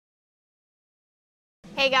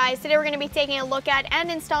Hey guys, today we're going to be taking a look at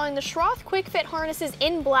and installing the Schroth QuickFit harnesses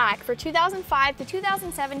in black for 2005 to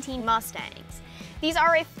 2017 Mustangs. These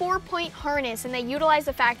are a 4-point harness and they utilize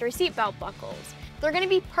the factory seatbelt buckles. They're going to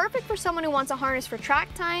be perfect for someone who wants a harness for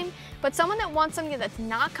track time, but someone that wants something that's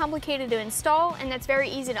not complicated to install and that's very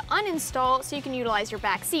easy to uninstall so you can utilize your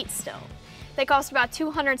back seat still. They cost about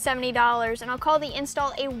 $270 and I'll call the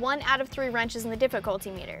install a 1 out of 3 wrenches in the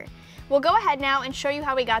difficulty meter. We'll go ahead now and show you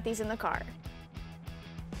how we got these in the car.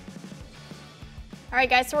 Alright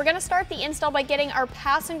guys, so we're going to start the install by getting our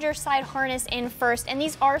passenger side harness in first, and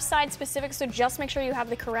these are side specific, so just make sure you have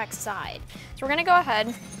the correct side. So we're going to go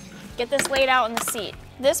ahead, get this laid out in the seat.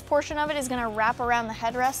 This portion of it is going to wrap around the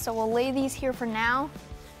headrest, so we'll lay these here for now.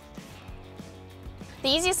 The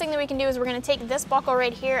easiest thing that we can do is we're going to take this buckle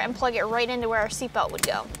right here and plug it right into where our seatbelt would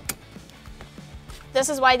go. This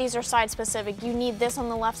is why these are side specific. You need this on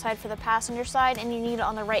the left side for the passenger side and you need it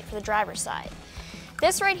on the right for the driver's side.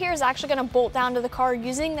 This right here is actually going to bolt down to the car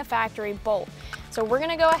using the factory bolt. So we're going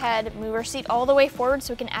to go ahead, move our seat all the way forward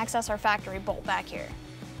so we can access our factory bolt back here.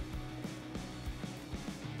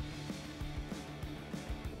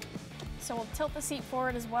 So we'll tilt the seat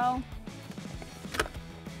forward as well.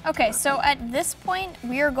 Okay, so at this point,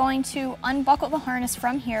 we are going to unbuckle the harness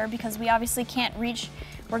from here because we obviously can't reach.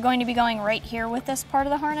 We're going to be going right here with this part of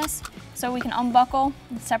the harness. So we can unbuckle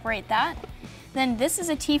and separate that. Then this is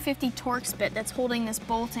a T50 Torx bit that's holding this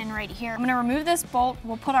bolt in right here. I'm going to remove this bolt,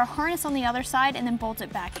 we'll put our harness on the other side and then bolt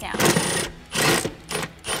it back down.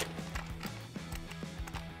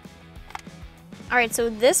 Alright, so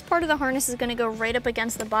this part of the harness is going to go right up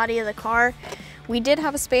against the body of the car. We did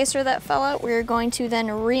have a spacer that fell out. We're going to then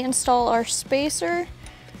reinstall our spacer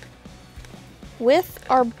with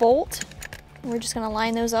our bolt. We're just going to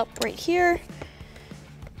line those up right here.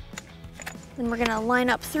 Then we're going to line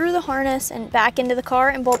up through the harness and back into the car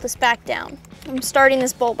and bolt this back down. I'm starting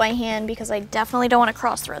this bolt by hand because I definitely don't want to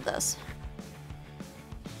cross thread this.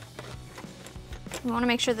 We want to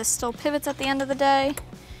make sure this still pivots at the end of the day.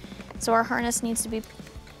 So our harness needs to be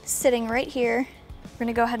sitting right here. We're going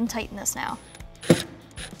to go ahead and tighten this now.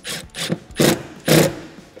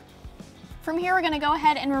 From here, we're going to go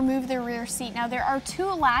ahead and remove the rear seat. Now there are 2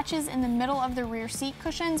 latches in the middle of the rear seat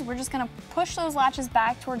cushions. We're just going to push those latches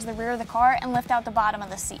back towards the rear of the car and lift out the bottom of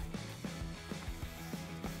the seat.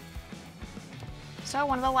 So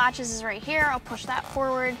one of the latches is right here. I'll push that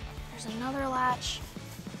forward. There's another latch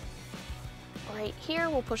right here.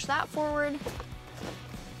 We'll push that forward.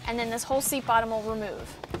 And then this whole seat bottom will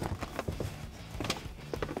remove.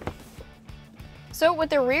 So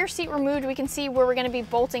with the rear seat removed, we can see where we're going to be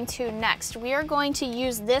bolting to next. We are going to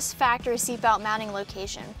use this factory seatbelt mounting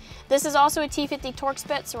location. This is also a T50 Torx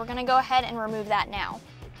bit, so we're going to go ahead and remove that now.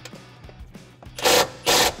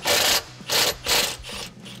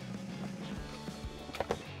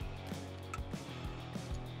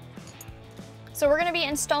 So we're going to be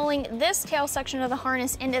installing this tail section of the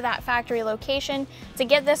harness into that factory location. To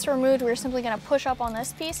get this removed, we're simply going to push up on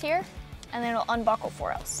this piece here, and then it'll unbuckle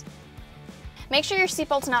for us. Make sure your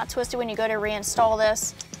seatbelt's not twisted when you go to reinstall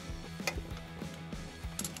this.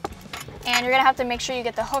 And you're gonna have to make sure you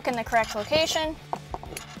get the hook in the correct location. All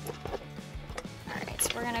right, so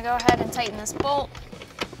we're gonna go ahead and tighten this bolt.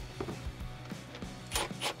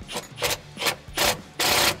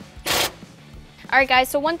 All right guys,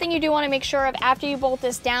 so one thing you do want to make sure of after you bolt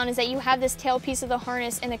this down is that you have this tail piece of the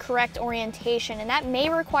harness in the correct orientation, and that may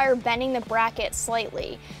require bending the bracket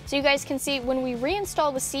slightly. So you guys can see when we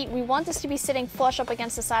reinstall the seat, we want this to be sitting flush up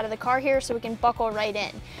against the side of the car here so we can buckle right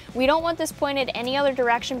in. We don't want this pointed any other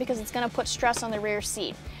direction because it's going to put stress on the rear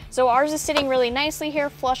seat. So ours is sitting really nicely here,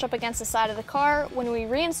 flush up against the side of the car. When we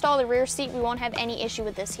reinstall the rear seat, we won't have any issue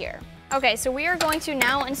with this here. Okay, so we are going to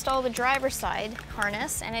now install the driver's side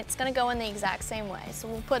harness, and it's going to go in the exact same way. So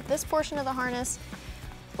we'll put this portion of the harness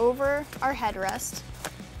over our headrest.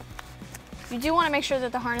 You do want to make sure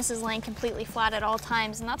that the harness is laying completely flat at all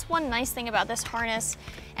times, and that's one nice thing about this harness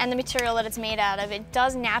and the material that it's made out of. It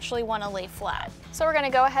does naturally want to lay flat. So we're going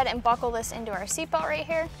to go ahead and buckle this into our seatbelt right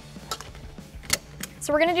here.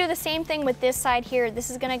 So we're going to do the same thing with this side here. This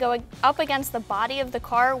is going to go up against the body of the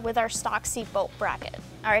car with our stock seat bolt bracket.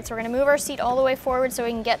 All right, so we're going to move our seat all the way forward so we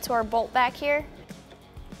can get to our bolt back here.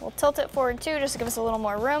 We'll tilt it forward too, just to give us a little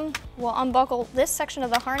more room. We'll unbuckle this section of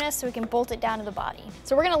the harness so we can bolt it down to the body.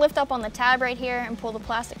 So we're going to lift up on the tab right here and pull the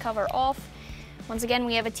plastic cover off. Once again,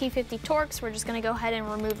 we have a T50 Torx. We're just going to go ahead and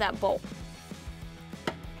remove that bolt.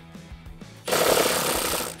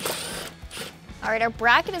 All right, our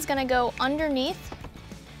bracket is going to go underneath.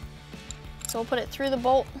 So we'll put it through the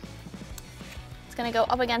bolt. It's going to go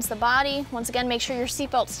up against the body. Once again, make sure your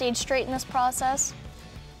seatbelt stayed straight in this process.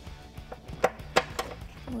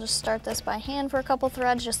 We'll just start this by hand for a couple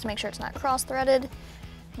threads just to make sure it's not cross-threaded.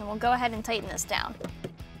 And we'll go ahead and tighten this down.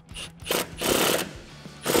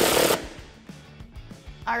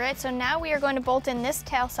 All right, so now we are going to bolt in this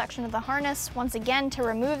tail section of the harness. Once again, to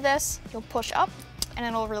remove this, you'll push up and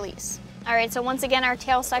it'll release. All right, so once again, our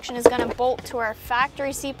tail section is gonna bolt to our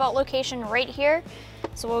factory seatbelt location right here.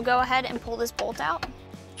 So we'll go ahead and pull this bolt out.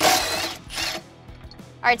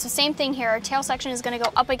 All right, so same thing here. Our tail section is gonna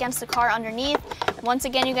go up against the car underneath. Once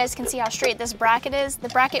again, you guys can see how straight this bracket is. The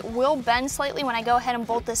bracket will bend slightly when I go ahead and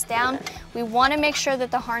bolt this down. We wanna make sure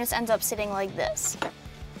that the harness ends up sitting like this.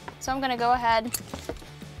 So I'm gonna go ahead,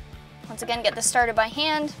 once again, get this started by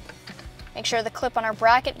hand. Make sure the clip on our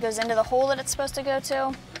bracket goes into the hole that it's supposed to go to.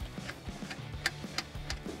 I'm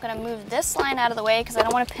gonna move this line out of the way because I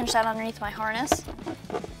don't wanna pinch that underneath my harness.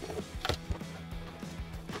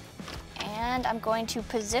 And I'm going to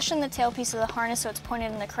position the tailpiece of the harness so it's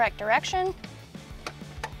pointed in the correct direction.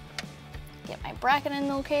 Get my bracket in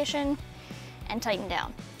location and tighten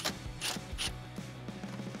down.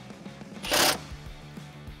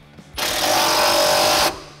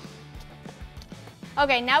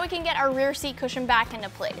 Okay, now we can get our rear seat cushion back into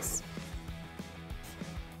place.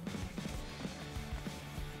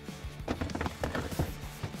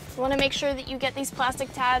 You want to make sure that you get these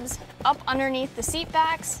plastic tabs up underneath the seat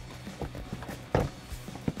backs.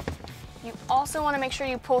 You also want to make sure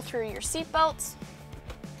you pull through your seat belts,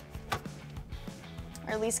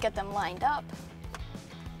 or at least get them lined up.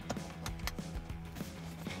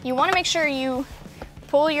 You want to make sure you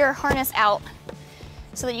pull your harness out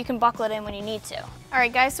so that you can buckle it in when you need to. All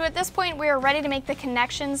right guys, so at this point we are ready to make the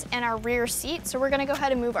connections in our rear seat. So we're gonna go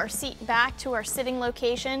ahead and move our seat back to our sitting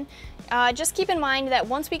location. Just keep in mind that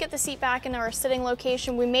once we get the seat back into our sitting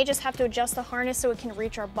location, we may just have to adjust the harness so it can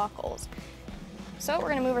reach our buckles. So we're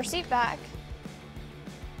gonna move our seat back.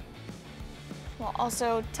 We'll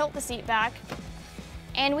also tilt the seat back.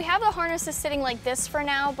 And we have the harnesses sitting like this for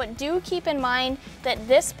now, but do keep in mind that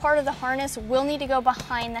this part of the harness will need to go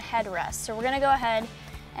behind the headrest. So we're gonna go ahead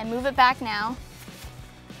and move it back now.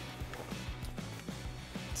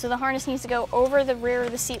 So the harness needs to go over the rear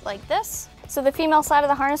of the seat like this. So the female side of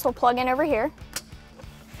the harness will plug in over here.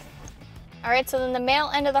 All right, so then the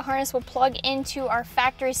male end of the harness will plug into our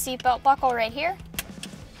factory seatbelt buckle right here.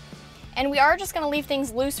 And we are just gonna leave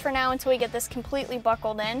things loose for now until we get this completely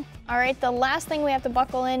buckled in. All right, the last thing we have to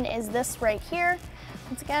buckle in is this right here.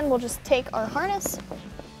 Once again, we'll just take our harness.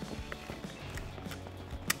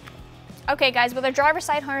 Okay guys, with our driver's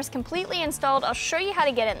side harness completely installed, I'll show you how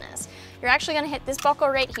to get in this. You're actually gonna hit this buckle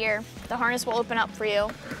right here. The harness will open up for you.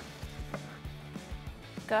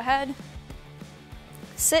 Go ahead,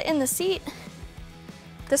 sit in the seat.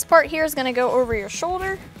 This part here is gonna go over your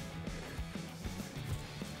shoulder.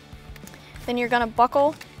 Then you're gonna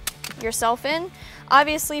buckle yourself in.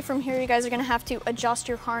 Obviously from here you guys are gonna have to adjust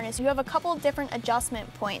your harness. You have a couple of different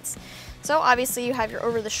adjustment points. So obviously you have your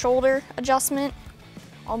over the shoulder adjustment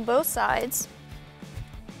on both sides.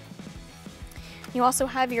 You also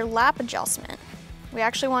have your lap adjustment. We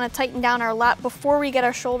actually want to tighten down our lap before we get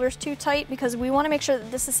our shoulders too tight because we want to make sure that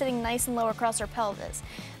this is sitting nice and low across our pelvis.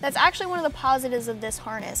 That's actually one of the positives of this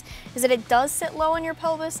harness, is that it does sit low on your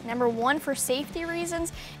pelvis, number one for safety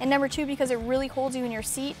reasons, and number two because it really holds you in your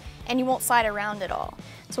seat and you won't slide around at all.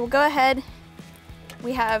 So we'll go ahead,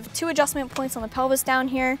 we have two adjustment points on the pelvis down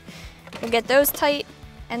here. We'll get those tight,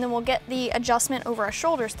 and then we'll get the adjustment over our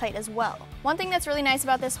shoulders tight as well. One thing that's really nice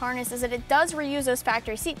about this harness is that it does reuse those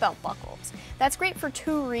factory seatbelt buckles. That's great for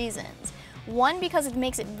two reasons. One, because it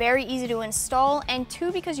makes it very easy to install, and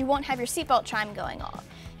two, because you won't have your seatbelt chime going off.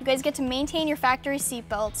 You guys get to maintain your factory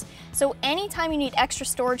seatbelts, so anytime you need extra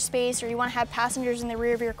storage space or you want to have passengers in the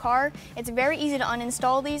rear of your car, it's very easy to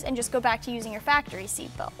uninstall these and just go back to using your factory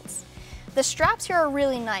seatbelts. The straps here are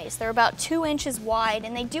really nice. They're about 2 inches wide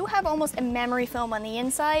and they do have almost a memory foam on the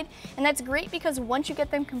inside, and that's great because once you get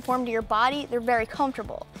them conformed to your body, they're very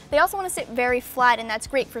comfortable. They also want to sit very flat, and that's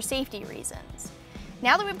great for safety reasons.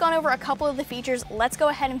 Now that we've gone over a couple of the features, let's go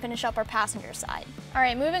ahead and finish up our passenger side. All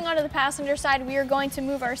right, moving on to the passenger side, we are going to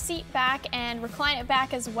move our seat back and recline it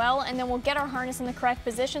back as well, and then we'll get our harness in the correct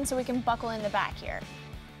position so we can buckle in the back here.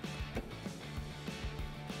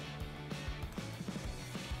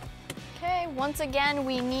 Okay, once again,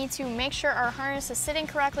 we need to make sure our harness is sitting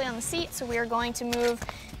correctly on the seat, so we are going to move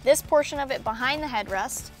this portion of it behind the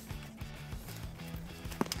headrest.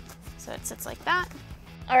 So it sits like that.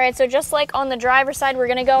 All right, so just like on the driver's side, we're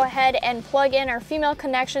gonna go ahead and plug in our female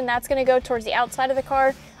connection. That's gonna go towards the outside of the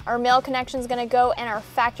car. Our male connection is gonna go in our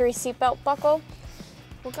factory seatbelt buckle.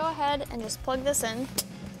 We'll go ahead and just plug this in.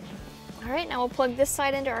 All right, now we'll plug this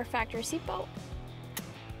side into our factory seatbelt.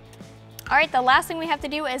 All right, the last thing we have to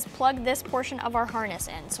do is plug this portion of our harness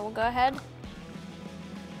in. So we'll go ahead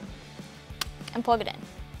and plug it in.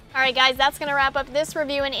 All right, guys, that's gonna wrap up this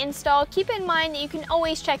review and install. Keep in mind that you can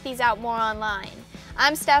always check these out more online.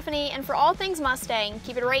 I'm Stephanie, and for all things Mustang,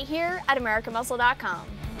 keep it right here at AmericanMuscle.com.